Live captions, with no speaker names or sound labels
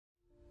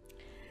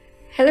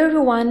Hello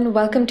everyone,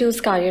 welcome to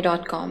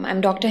sqadia.com.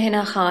 I'm Dr.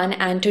 Hina Khan,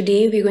 and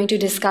today we're going to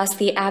discuss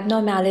the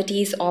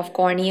abnormalities of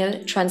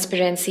corneal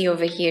transparency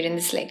over here in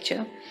this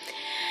lecture.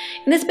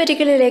 In this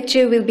particular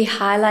lecture, we'll be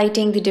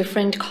highlighting the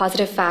different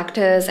causative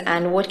factors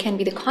and what can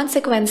be the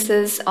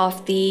consequences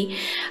of the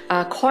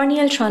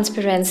corneal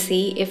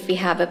transparency if we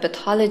have a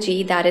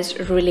pathology that is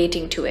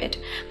relating to it.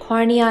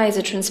 Cornea is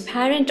a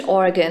transparent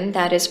organ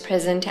that is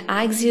present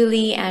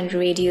axially and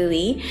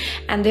radially,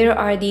 and there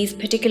are these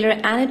particular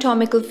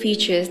anatomical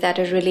features that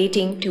are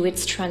relating to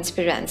its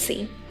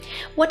transparency.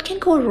 What can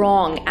go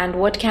wrong and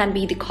what can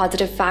be the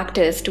causative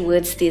factors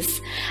towards this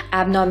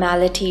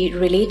abnormality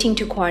relating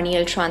to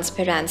corneal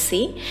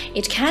transparency?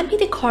 It can be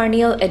the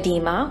corneal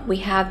edema. We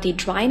have the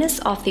dryness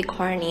of the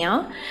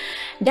cornea,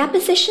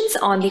 depositions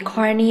on the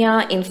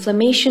cornea,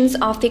 inflammations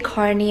of the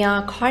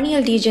cornea,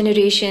 corneal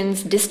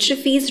degenerations,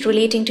 dystrophies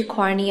relating to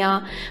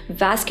cornea,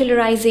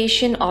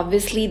 vascularization,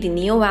 obviously the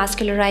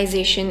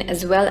neovascularization,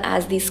 as well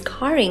as the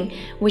scarring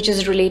which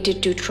is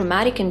related to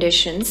traumatic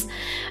conditions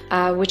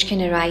which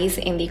can arise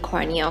in the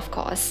cornea, of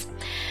course.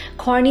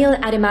 Corneal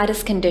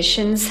edematous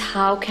conditions,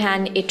 how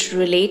can it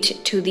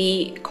relate to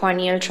the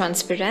corneal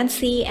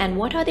transparency, and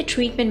what are the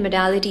treatment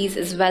modalities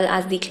as well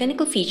as the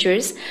clinical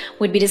features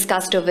would be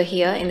discussed over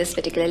here in this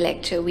particular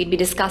lecture. We'd be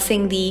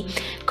discussing the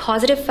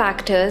causative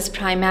factors,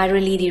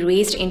 primarily the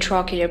raised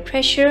intraocular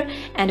pressure,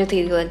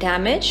 endothelial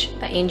damage,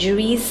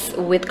 injuries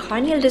with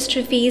corneal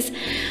dystrophies,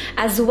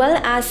 as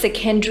well as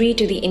secondary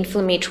to the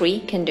inflammatory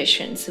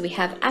conditions. We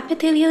have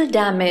epithelial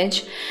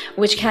damage,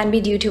 which can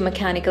be due to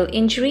mechanical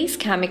injuries,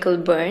 chemical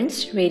burns,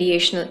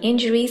 radiational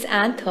injuries,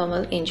 and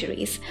thermal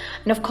injuries.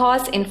 And of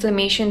course,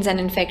 inflammations and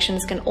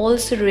infections can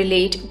also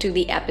relate to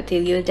the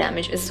epithelial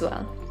damage as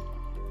well.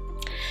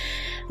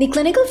 The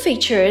clinical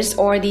features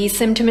or the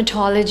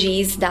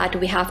symptomatologies that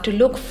we have to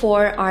look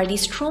for are the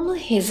stromal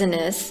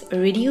haziness,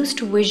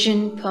 reduced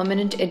vision,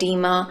 permanent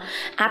edema,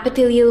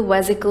 epithelial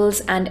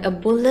vesicles, and a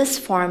bullous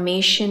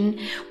formation,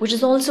 which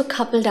is also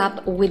coupled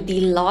up with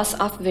the loss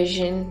of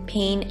vision,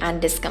 pain, and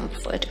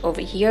discomfort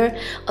over here,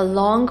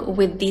 along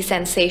with the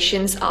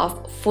sensations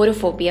of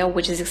photophobia,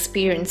 which is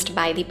experienced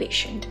by the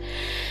patient.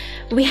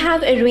 We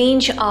have a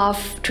range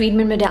of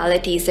treatment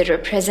modalities that are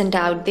present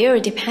out there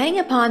depending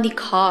upon the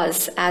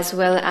cause, as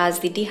well as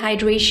the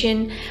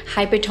dehydration.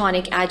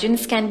 Hypertonic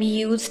agents can be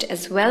used,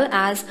 as well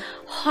as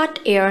hot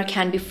air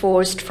can be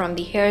forced from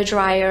the hair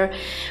dryer,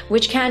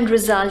 which can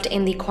result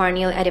in the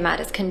corneal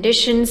edematous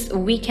conditions.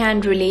 We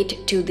can treat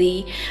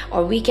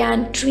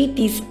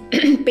these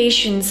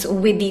patients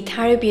with the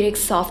therapeutic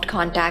soft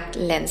contact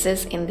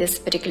lenses in this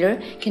particular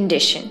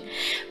condition.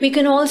 We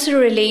can also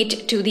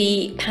relate to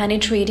the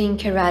penetrating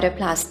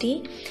keratoplasty.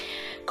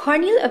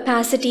 Corneal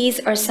opacities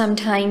are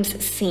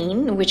sometimes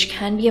seen, which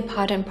can be a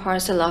part and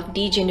parcel of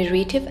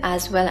degenerative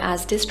as well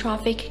as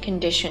dystrophic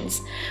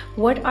conditions.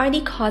 What are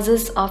the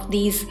causes of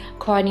these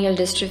corneal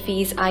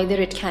dystrophies? Either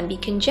it can be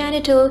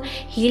congenital,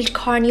 healed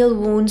corneal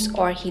wounds,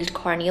 or healed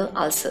corneal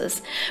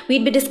ulcers.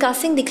 We'd be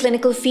discussing the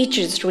clinical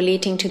features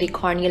relating to the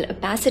corneal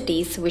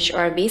opacities, which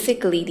are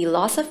basically the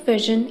loss of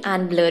vision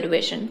and blurred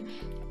vision.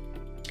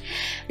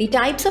 The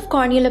types of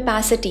corneal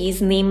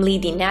opacities, namely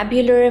the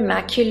nebular,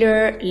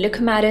 macular,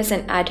 leukomatous,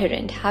 and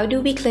adherent. How do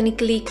we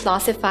clinically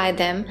classify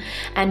them,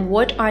 and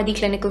what are the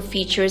clinical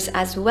features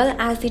as well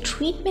as the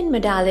treatment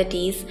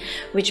modalities,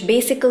 which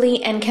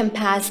basically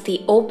encompass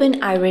the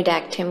open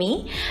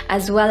iridectomy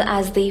as well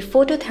as the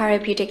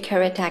phototherapeutic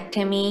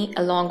keratectomy,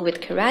 along with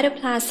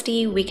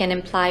keratoplasty. We can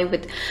apply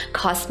with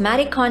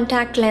cosmetic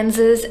contact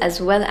lenses as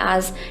well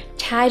as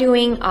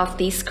tattooing of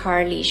the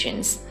scar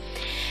lesions.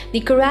 The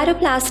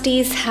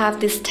keratoplasties have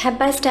this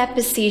step-by-step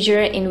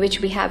procedure in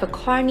which we have a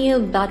corneal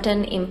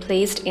button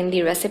placed in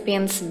the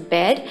recipient's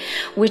bed,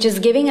 which is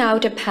giving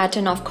out a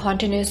pattern of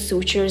continuous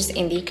sutures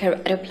in the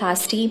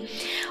keratoplasty,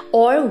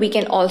 or we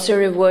can also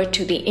revert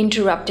to the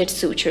interrupted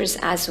sutures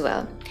as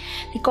well.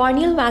 The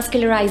corneal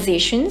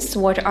vascularizations,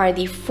 what are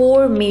the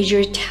four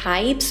major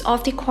types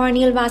of the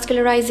corneal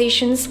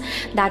vascularizations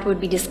that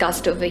would be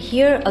discussed over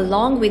here,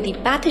 along with the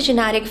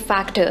pathogenetic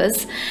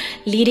factors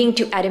leading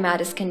to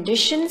edematous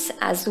conditions,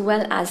 as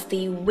well as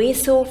the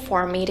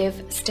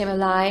vasoformative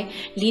stimuli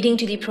leading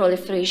to the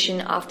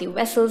proliferation of the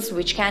vessels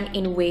which can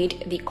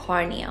invade the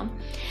cornea.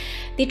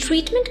 The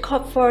treatment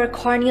for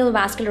corneal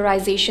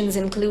vascularizations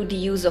include the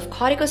use of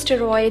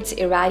corticosteroids,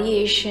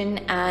 irradiation,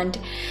 and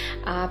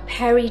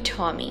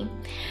peritomy.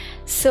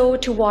 So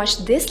to watch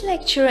this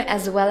lecture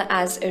as well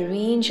as a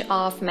range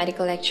of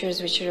medical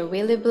lectures which are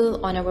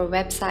available on our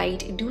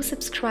website, do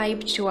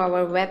subscribe to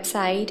our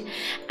website,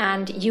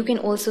 and you can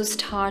also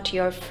start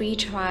your free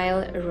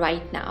trial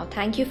right now.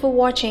 Thank you for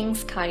watching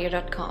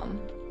sqadia.com.